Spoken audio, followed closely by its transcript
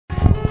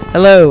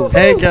Hello.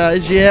 Hey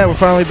guys, yeah, we're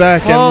finally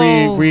back,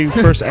 and we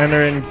first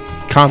enter in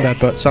combat,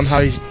 but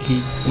somehow he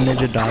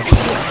ninja dodged.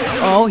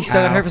 Oh, he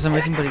still got hurt for some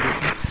reason, but he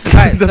did.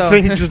 Alright, the so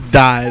thing just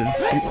died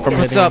from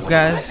what's hitting up,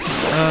 guys?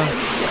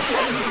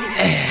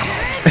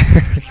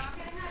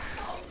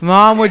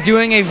 Mom, we're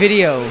doing a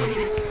video.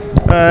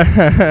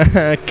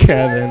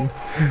 Kevin,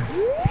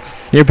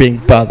 you're being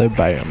bothered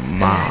by your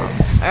mom.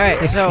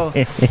 Alright, so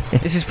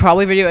this is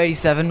probably video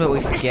 87, but we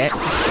forget.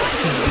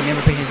 We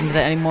never pay attention to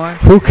that anymore.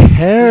 Who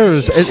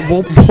cares?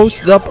 We'll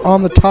post it up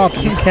on the top.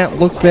 If you can't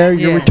look there,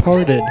 you're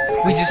retarded.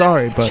 We just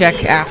but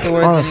check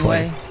afterwards honestly.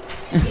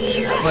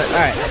 anyway. But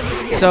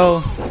alright,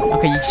 so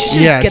okay, you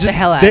should get the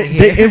hell out of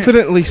here. They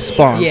infinitely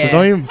spawn, so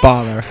don't even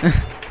bother.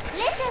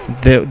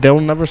 They'll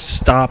never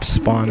stop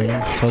spawning,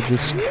 so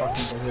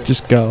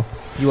just go.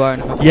 You are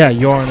in a Yeah,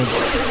 you are in a.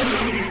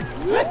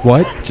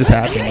 What just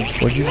happened?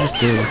 What'd you just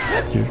do?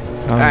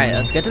 Alright,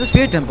 let's get to the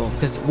spirit temple.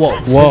 Cause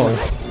whoa.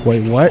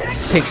 Wait, what?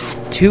 Takes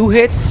 2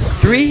 hits,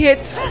 3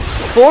 hits,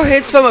 4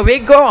 hits from a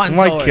big Goron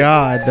sword. Oh my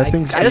god, that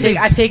thing's. I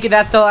take it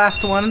that's the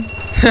last one.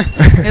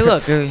 Hey,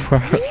 look.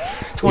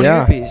 20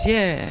 rupees,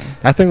 yeah.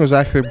 That thing was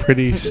actually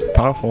pretty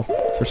powerful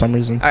for some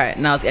reason. Alright,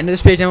 now it's the end of the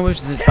spirit temple, which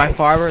is by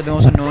far the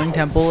most annoying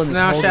temple in this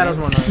whole Shadow's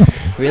game. more annoying.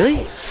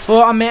 Really?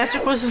 Well, a Master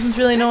Quest isn't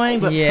really annoying,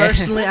 but Yeah.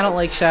 personally, I don't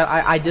like Shadow.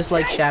 I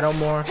dislike Shadow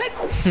more.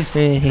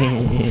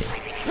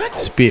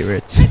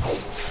 Spirits,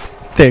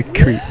 they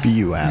creep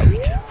you out.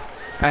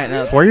 Alright,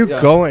 now Where are you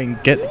go. going?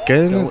 Get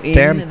in Go the in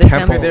damn the temple.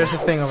 temple. Okay, there's the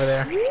thing over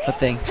there. What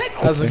thing?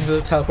 I was looking for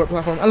the teleport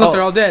platform. And look,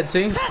 they're all dead.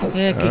 See?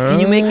 Yeah, can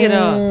you make it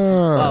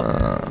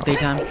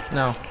daytime?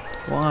 No.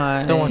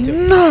 Why? Don't want to.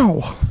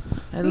 No.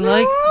 I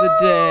like the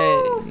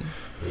day.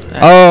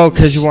 Oh,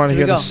 because you want to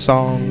Here hear we the go.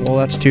 song. Well,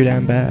 that's too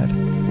damn bad.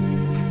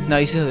 No,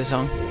 you still hear the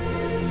song.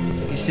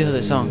 You still hear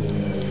the song. Do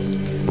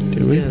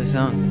You still we? hear the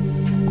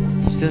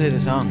song. You still hear the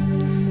song.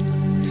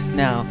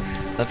 Now,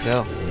 let's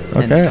go.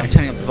 Okay. And stop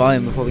turning up the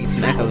volume before we get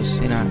some echoes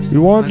in our. We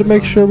wanted to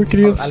make sure we could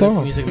hear the I like the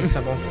song. music in this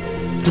temple.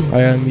 Oh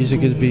yeah,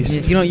 music is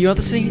beast. You know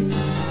the singing?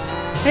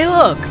 Hey,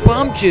 look,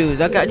 bomb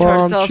chews. I got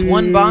tried to sell us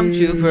one bomb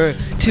chew for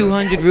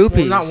 200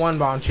 rupees. Well, not one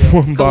bomb chew.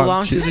 One Couple bomb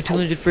bomb chew. chews for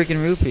 200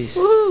 freaking rupees.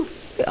 Woo!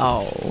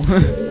 Oh.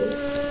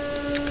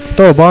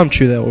 Throw a bomb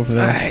chew that over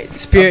there. Alright,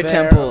 spirit Up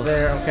there, temple. up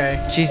there,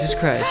 okay. Jesus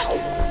Christ.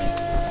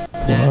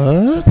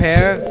 What?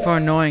 Prepare for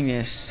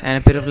annoyingness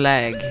and a bit of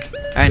lag.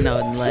 I know,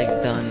 the lag's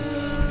done.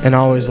 And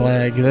always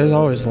lag. There's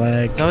always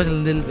lag. There's always a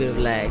little bit of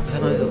lag.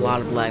 Sometimes there's a lot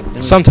of lag. But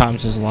then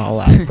Sometimes there's a lot of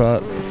lag,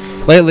 but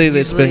lately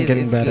it's been Usually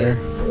getting it's better.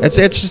 It's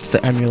just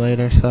the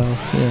emulator, so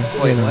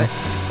yeah. Wait, you know.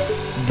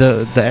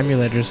 what? The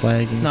emulator's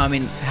lagging. No, I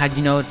mean, how'd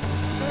you know it?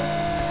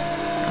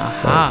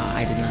 Aha,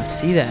 I did not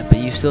see that, but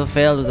you still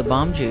failed with the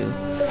bomb chew.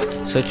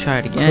 So try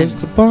it again. Because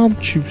the bomb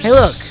chew. Hey,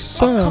 look!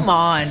 suck. Oh, come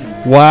on!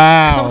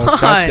 Wow! Come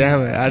God on.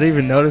 damn it! I didn't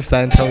even notice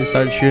that until we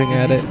started shooting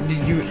at it.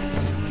 Did you?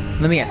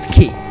 Let me guess.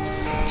 Key.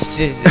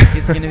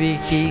 It's gonna be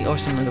a key or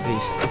some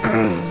rupees.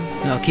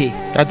 No key.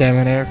 God damn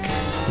it, Eric.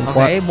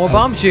 Okay, What? more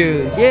bomb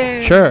chews.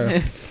 Yeah. Sure.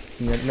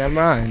 Never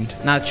mind.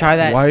 Now try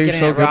that. Why are you getting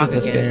so that good rock at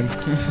this again. game?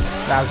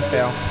 That was a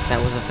fail. That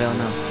was a fail.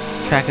 No.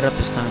 Track it up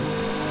this time.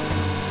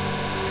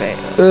 Fail.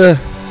 Ugh.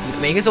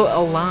 Make it a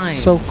line.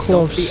 So Just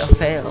close. Don't be a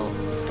fail.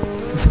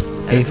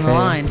 That isn't a fail.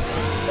 line.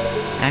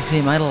 Actually,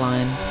 it might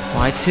align.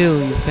 Why two,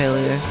 you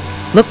failure?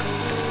 Look.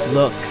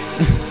 Look.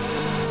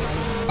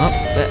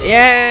 Oh,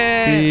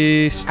 yeah.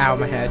 Beast. Ow,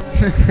 my head.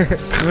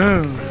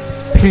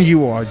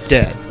 You are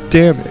dead.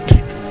 Damn it.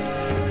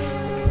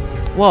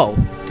 Whoa.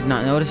 Did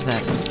not notice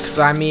that. Because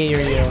I'm me,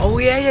 you're you. Oh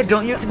yeah.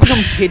 Don't you have to become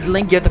Kid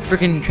Link? You have to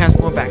freaking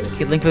transform back to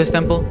Kid Link for this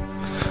temple.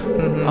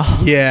 Mm-hmm.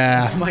 Oh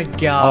Yeah. my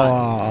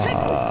God.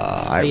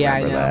 I Yeah, I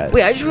remember know. that.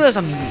 Wait, I just realized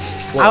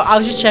something. I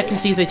was just checking to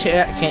see if they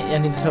can't. I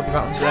need the silver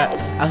gauntlets for that.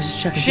 I was just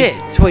checking. Shit.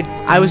 So wait.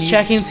 I was you need-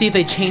 checking to see if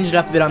they changed it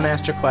up a bit on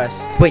Master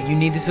Quest. Wait, you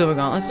need the silver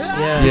gauntlets?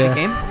 Yeah. In Yeah. this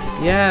game?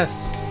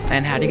 Yes.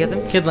 And how do you get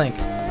them? Kid Link.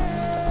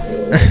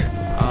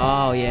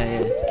 Oh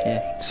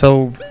yeah.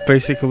 So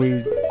basically,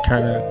 we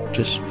kind of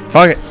just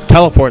fuck it,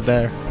 teleport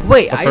there.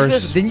 Wait, The I just first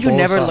realized, didn't you full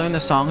never stop. learn the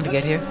song to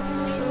get here?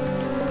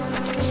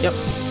 Yep.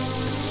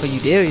 But you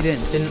did or you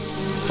didn't? Didn't.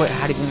 Wait,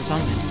 how do you learn the song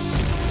then?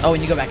 Oh,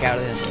 when you go back out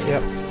of it.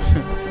 Yep.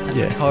 That's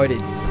Yeah.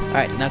 retarded.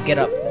 Alright, now get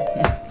up.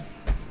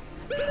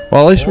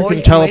 Well, at least Or we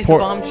you can waste the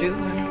teleport. bomb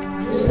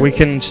shoot. We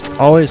can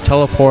always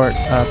teleport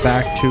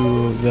back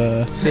to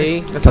the.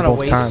 See? That's not a Couple of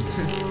waste.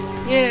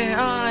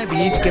 Yeah, but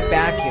you need to get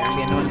back here. I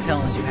mean, no one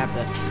telling us you have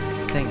the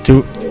thing.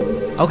 Do.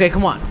 Okay,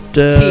 come on.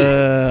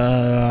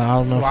 I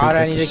don't know. Why if do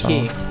I we need get a the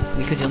key? song.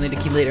 Because you'll need a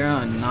key later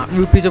on. Not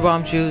rupees or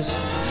bomb shoes.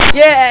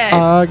 Yes!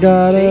 I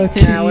got a See?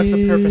 key. Now, what's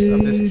the purpose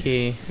of this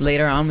key?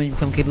 Later on when you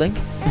become Kid Link.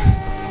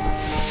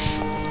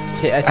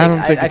 Okay, I don't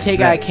think I it's take it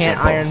that I can't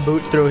simple. iron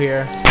boot through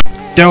here.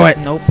 Do it.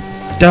 Nope.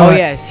 Do Oh it.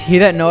 yes, hear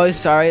that noise?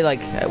 Sorry, like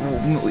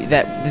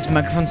that. This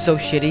microphone's so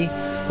shitty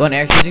when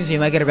Eric's using, so you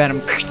might get a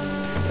random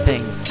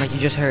thing like you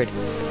just heard.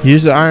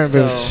 Use the iron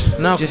So boots.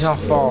 No, because I'll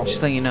fall.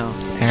 just letting you know,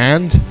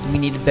 And we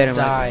need a better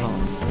Die.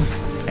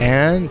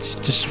 microphone.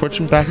 just switch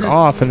them back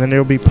off, and then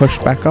it'll be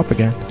pushed back up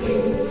again.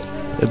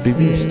 It'd be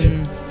beast.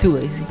 Too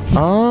lazy.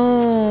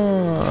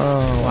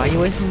 Oh. Why are you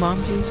wasting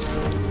bomb juice?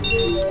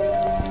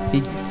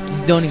 You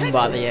don't even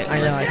bother yet. I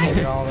know, I can't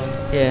get all of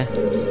them. Yeah.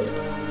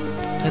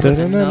 Hey, look,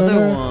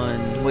 another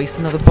one. Waste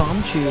another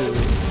bomb juice.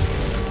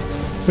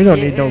 We don't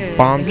need no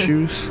bomb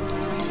juice.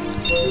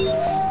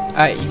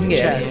 Alright, you can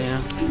get Chad. out of here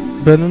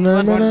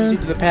now. Once you see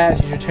to the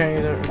past, you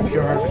return the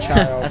pure heart of a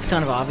child. That's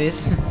kind of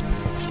obvious.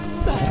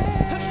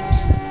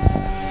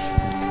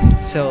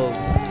 So,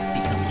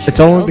 become It's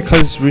only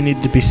because we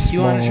need to be small. If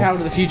you want to travel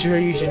to the future,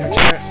 you should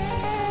return.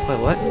 Wait,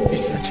 what? You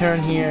should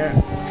return here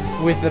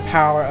with the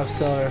power of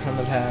silver from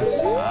the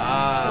past.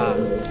 Ah.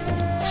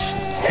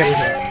 Come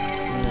here.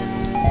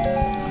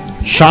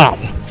 Shut up.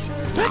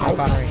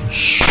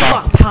 Ocarina.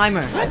 Fuck,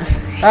 timer.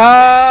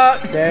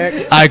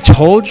 Derek. I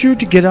told you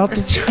to get out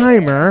the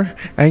timer,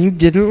 and you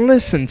didn't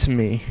listen to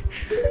me.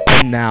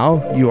 And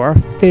now you are a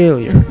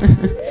failure.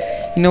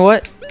 You know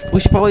what? We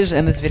should probably just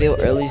end this video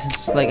early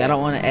since, like, I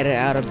don't want to edit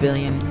out a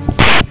billion.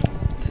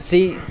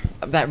 See?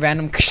 That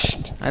random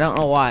I don't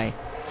know why.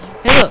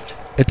 Hey, look.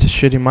 It's a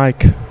shitty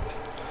mic.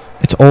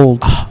 It's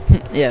old.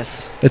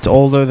 Yes. It's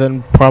older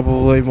than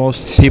probably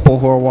most people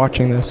who are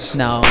watching this.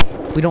 No.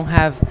 We don't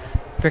have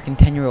freaking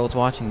 10-year-olds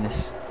watching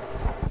this.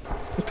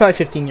 He's probably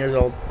 15 years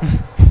old.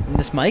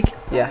 This mic?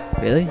 Yeah.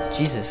 Really?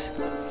 Jesus.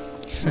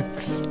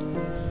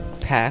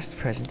 Past,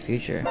 present,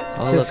 future.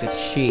 Oh, look,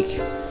 it's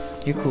Chic.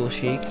 You're cool,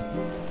 Chic.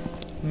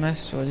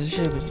 Master of the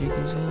ship, but you can go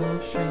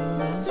upstream,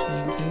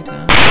 downstream, 2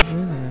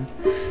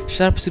 times.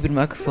 Shut up, stupid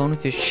microphone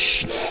with your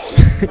shh.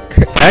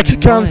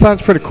 Actually, kind of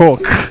sounds pretty cool.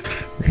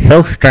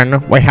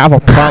 Houston, we have a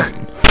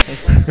problem.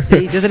 See,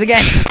 he does it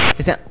again.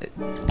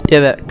 Yeah,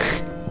 that.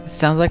 It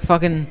sounds like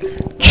fucking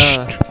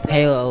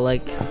Halo,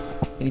 like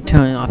when you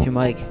turn off your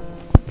mic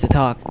to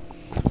talk.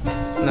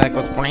 And that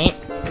goes blank.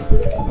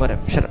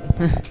 Whatever, shut up.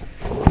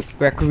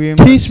 Requiem.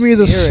 Teach me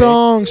the Spirit.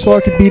 song so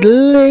I could be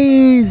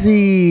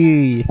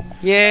lazy.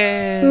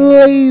 Yeah.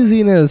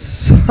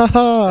 Laziness. It's a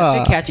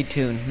Haha. catchy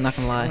tune, I'm not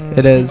gonna lie.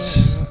 It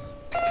is.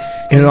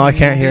 Even though I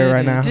can't hear it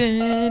right now.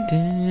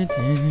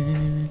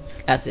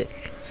 That's it.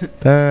 Stop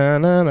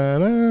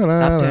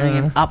Stop turning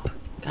it up.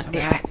 God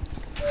damn it.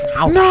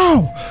 Ow.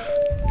 No!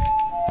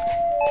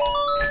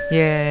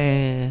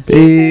 Yeah.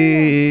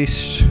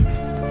 Beast.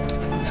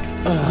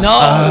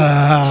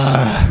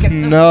 No! Get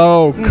the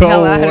No, hell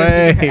go out of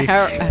away.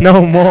 here.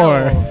 No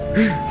more.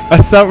 I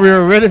thought we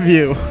were rid of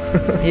you.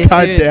 Yeah,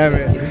 God seriously, damn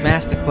it. it's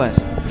Master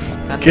Quest.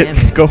 God damn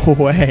it. Go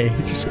away.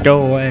 Just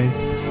go away.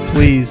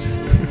 Please.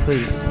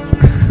 Please.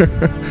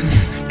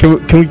 Can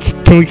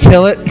we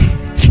kill it?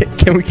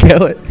 Can we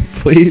kill it?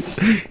 Please.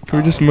 Can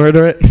we just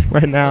murder it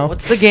right now?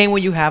 What's the game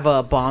where you have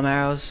bomb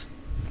arrows?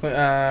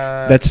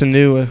 That's the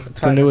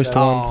newest one.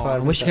 Oh, I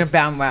wish you could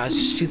bomb arrows.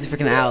 Just shoot the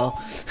freaking owl.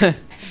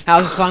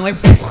 Owl's just flying like,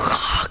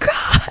 oh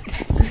god.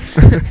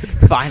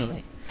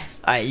 Finally.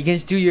 Alright, you can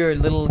just do your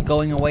little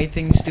going away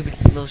thing, stupid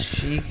little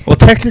Chic. Well,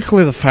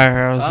 technically the fire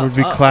arrows would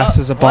be classed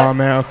as a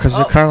bomb arrow because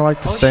they're kind of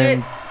like the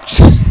same.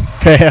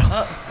 Fail.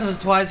 Because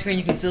it's wide screen,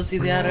 you can still see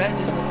the outer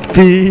edges.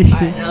 Beast.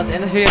 Alright, now let's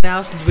end this video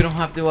now since we don't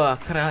have to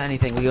cut out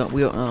anything. We don't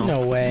know.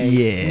 No way.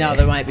 Yeah. No,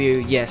 there might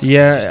be, yes.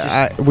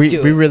 Yeah, we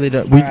do it. really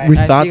don't. Alright, We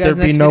see thought you guys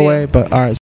there'd be next no video. way, but alright.